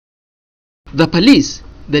The police,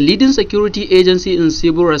 the leading security agency in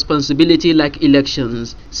civil responsibility like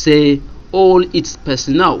elections, say all its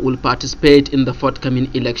personnel will participate in the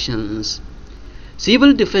forthcoming elections.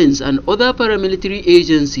 Civil defense and other paramilitary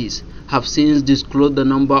agencies have since disclosed the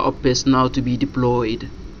number of personnel to be deployed.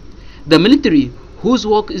 The military, whose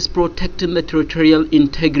work is protecting the territorial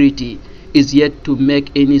integrity, is yet to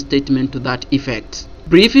make any statement to that effect.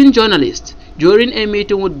 Briefing journalists during a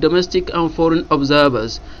meeting with domestic and foreign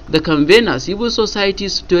observers, the convener, Civil Society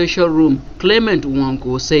Situation Room, Clement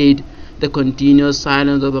Nwanko, said the continuous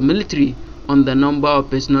silence of the military on the number of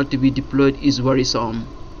personnel to be deployed is worrisome.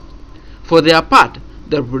 For their part,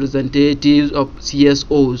 the representatives of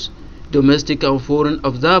CSOs, domestic and foreign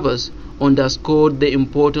observers, underscored the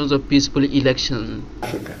importance of peaceful elections.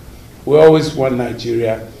 Africa. We always want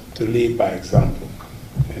Nigeria to lead by example,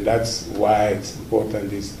 and that's why it's important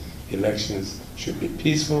these elections should be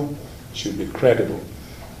peaceful, should be credible.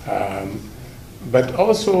 But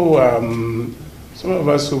also, some of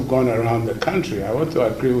us who've gone around the country, I want to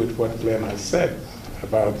agree with what Glenn has said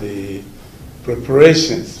about the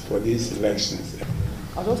preparations for these elections.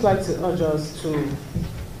 I'd just like to urge us to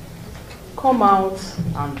come out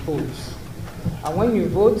and vote. And when you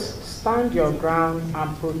vote, stand your ground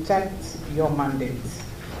and protect your mandate.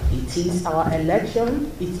 It is our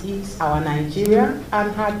election, it is our Nigeria,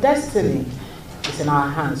 and her destiny is in our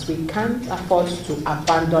hands. We can't afford to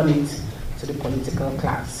abandon it to the political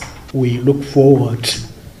class. We look forward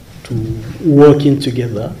to working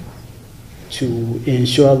together to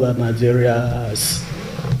ensure that Nigeria has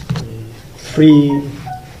free,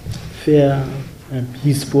 fair, and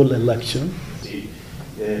peaceful election.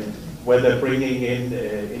 Whether bringing in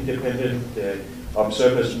independent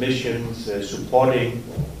observers missions, supporting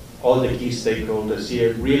all the key stakeholders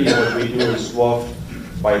here. Really what we do is dwarfed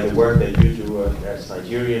by the work that you do as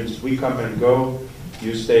Nigerians. We come and go,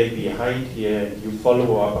 you stay behind here, you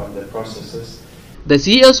follow up on the processes. The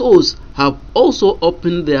CSOs have also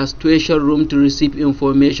opened their situation room to receive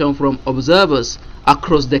information from observers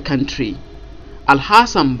across the country.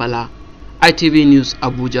 Al-Hassan Bala, ITV News,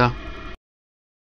 Abuja.